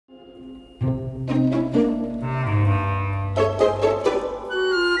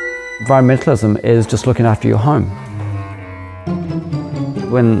Environmentalism is just looking after your home.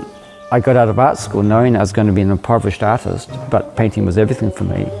 When I got out of art school knowing I was going to be an impoverished artist, but painting was everything for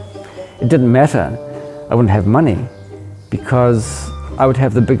me, it didn't matter. I wouldn't have money because I would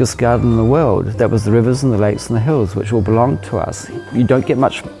have the biggest garden in the world. That was the rivers and the lakes and the hills, which all belonged to us. You don't get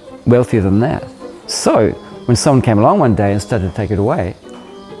much wealthier than that. So when someone came along one day and started to take it away,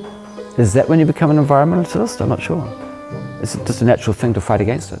 is that when you become an environmentalist? I'm not sure. It's just a natural thing to fight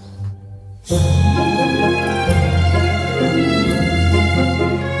against it.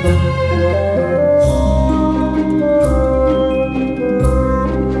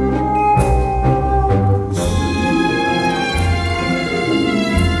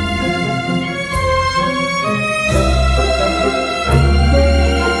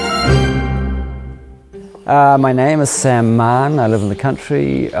 My name is Sam Mahon. I live in the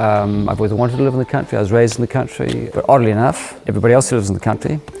country. I've always wanted to live in the country. I was raised in the country. But oddly enough, everybody else who lives in the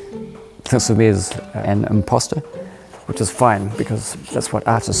country thinks of me as an imposter, which is fine because that's what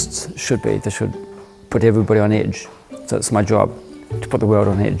artists should be. They should put everybody on edge. So it's my job to put the world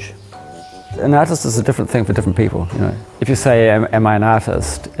on edge. An artist is a different thing for different people. You know, if you say, am I an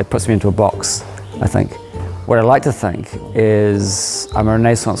artist? It puts me into a box, I think. What I like to think is I'm a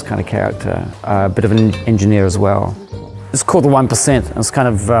Renaissance kind of character, a bit of an engineer as well. It's called the 1%, and it's kind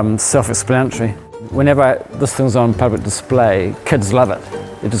of self-explanatory. Whenever this thing's on public display, kids love it.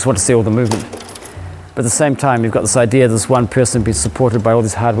 They just want to see all the movement. But at the same time, you've got this idea of this one person being supported by all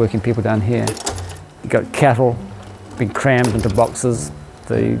these hard-working people down here. You've got cattle being crammed into boxes,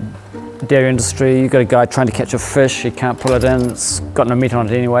 the dairy industry, you've got a guy trying to catch a fish, he can't pull it in, it's got no meat on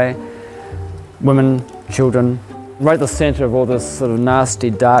it anyway. Women, children. Right at the centre of all this sort of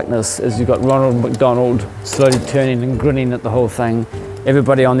nasty darkness is you've got Ronald McDonald slowly turning and grinning at the whole thing.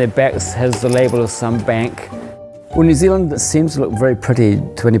 Everybody on their backs has the label of some bank. Well, New Zealand seems to look very pretty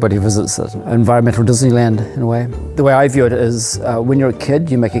to anybody who visits it. Environmental Disneyland, in a way. The way I view it is, when you're a kid,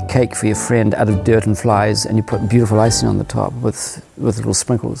 you make a cake for your friend out of dirt and flies, and you put beautiful icing on the top with little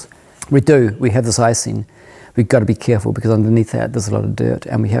sprinkles. We have this icing. We've got to be careful because underneath that there's a lot of dirt,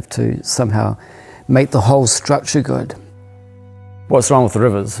 and we have to somehow make the whole structure good. What's wrong with the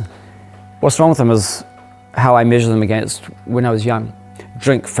rivers? What's wrong with them is how I measure them against when I was young.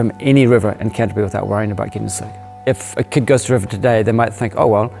 Drink from any river in Canterbury without worrying about getting sick. If a kid goes to a river today, they might think, oh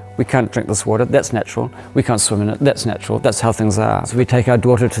well, we can't drink this water, that's natural. We can't swim in it, that's natural. That's how things are. So we take our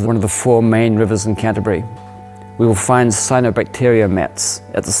daughter to one of the 4 main rivers in Canterbury. We will find cyanobacteria mats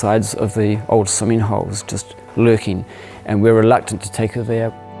at the sides of the old swimming holes, just lurking, and we're reluctant to take her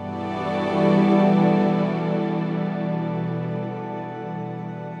there.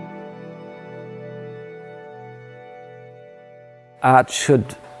 Art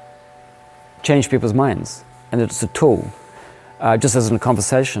should change people's minds, and it's a tool. Just as in a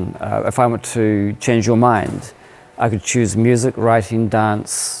conversation, if I want to change your mind, I could choose music, writing,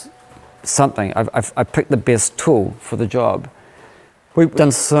 dance, something. I picked the best tool for the job. We've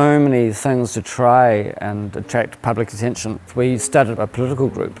done so many things to try and attract public attention. We started a political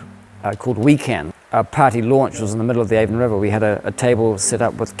group called We Can. Our party launch was in the middle of the Avon River. We had a table set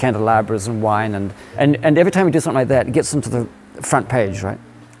up with candelabras and wine, and every time we do something like that, it gets into the front page, right?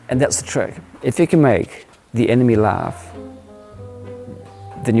 And that's the trick. If you can make the enemy laugh,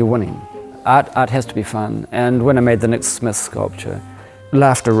 then you're winning. Art has to be fun. And when I made the Nick Smith sculpture,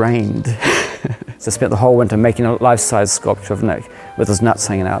 laughter rained. So I spent the whole winter making a life-size sculpture of Nick with his nuts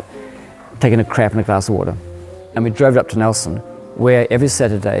hanging out, taking a crap in a glass of water. And we drove it up to Nelson, where every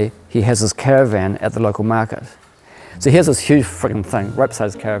Saturday he has his caravan at the local market. So here's this huge freaking thing, right beside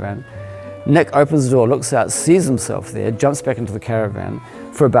his caravan. Nick opens the door, looks out, sees himself there, jumps back into the caravan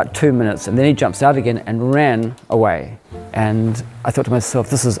for about 2 minutes, and then he jumps out again and ran away. And I thought to myself,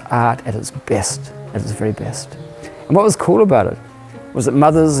 this is art at its best, at its very best. And what was cool about it was that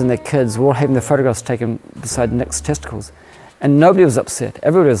mothers and their kids were all having their photographs taken beside Nick's testicles, and nobody was upset,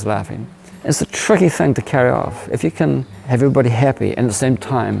 everybody was laughing. And it's a tricky thing to carry off, if you can have everybody happy and at the same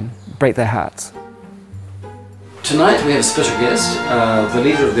time break their hearts. Tonight we have a special guest, the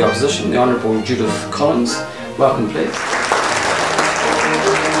Leader of the Opposition, the Honourable Judith Collins. Welcome, please.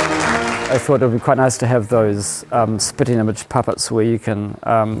 I thought it would be quite nice to have those spitting image puppets where you can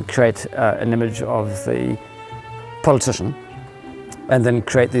create an image of the politician and then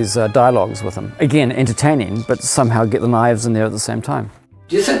create these dialogues with them. Again, entertaining, but somehow get the knives in there at the same time.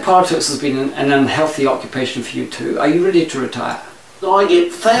 Do you think politics has been an unhealthy occupation for you too? Are you ready to retire? I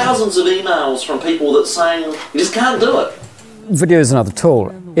get thousands of emails from people that saying, you just can't do it. Video is another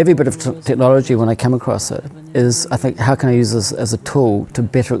tool. Every bit of technology, when I come across it, is, I think, how can I use this as a tool to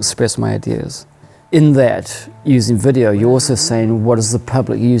better express my ideas? In that, using video, you're also saying what is the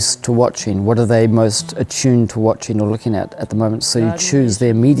public used to watching, what are they most attuned to watching or looking at the moment, so you choose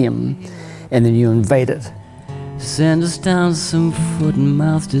their medium and then you invade it. Send us down some foot and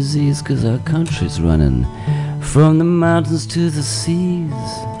mouth disease, 'cause our country's running from the mountains to the seas.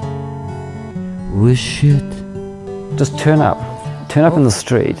 We're shit. Just turn up in the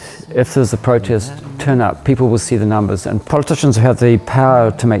street. If there's a protest, turn up. People will see the numbers, and politicians who have the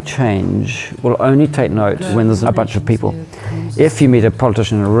power to make change will only take note when there's a bunch of people. If you meet a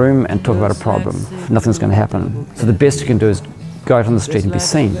politician in a room and talk about a problem, nothing's going to happen. So the best you can do is go out on the street and be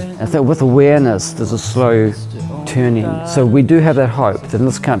seen. And so with awareness, there's a slow turning. So we do have that hope that in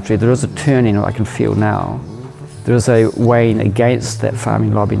this country there is a turning I can feel now. There is a weighing against that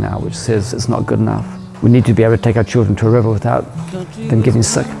farming lobby now, which says it's not good enough. We need to be able to take our children to a river without them getting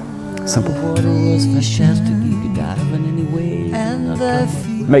sick. Simple.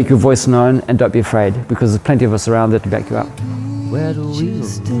 Make your voice known and don't be afraid, because there's plenty of us around there to back you up. Where do we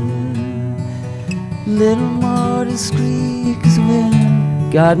stand? Little more discreet, 'cause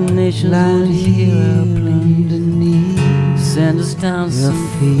we're garden nations would hear our plunder knees. Send us down some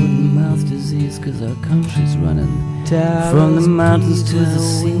foot and mouth disease, 'cause our country's running from the mountains to the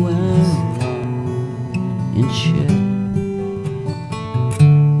seas. In shit.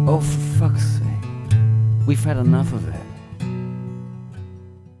 Oh, for fuck's sake, we've had enough of it.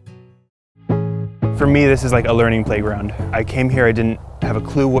 For me, this is like a learning playground. I came here, I didn't have a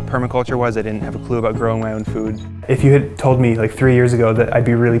clue what permaculture was, I didn't have a clue about growing my own food. If you had told me like 3 years ago that I'd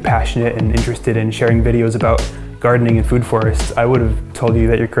be really passionate and interested in sharing videos about gardening and food forests, I would have told you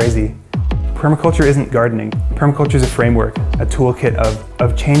that you're crazy. Permaculture isn't gardening. Permaculture is a framework, a toolkit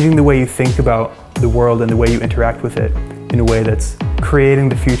of changing the way you think about the world and the way you interact with it in a way that's creating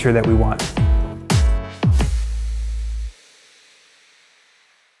the future that we want.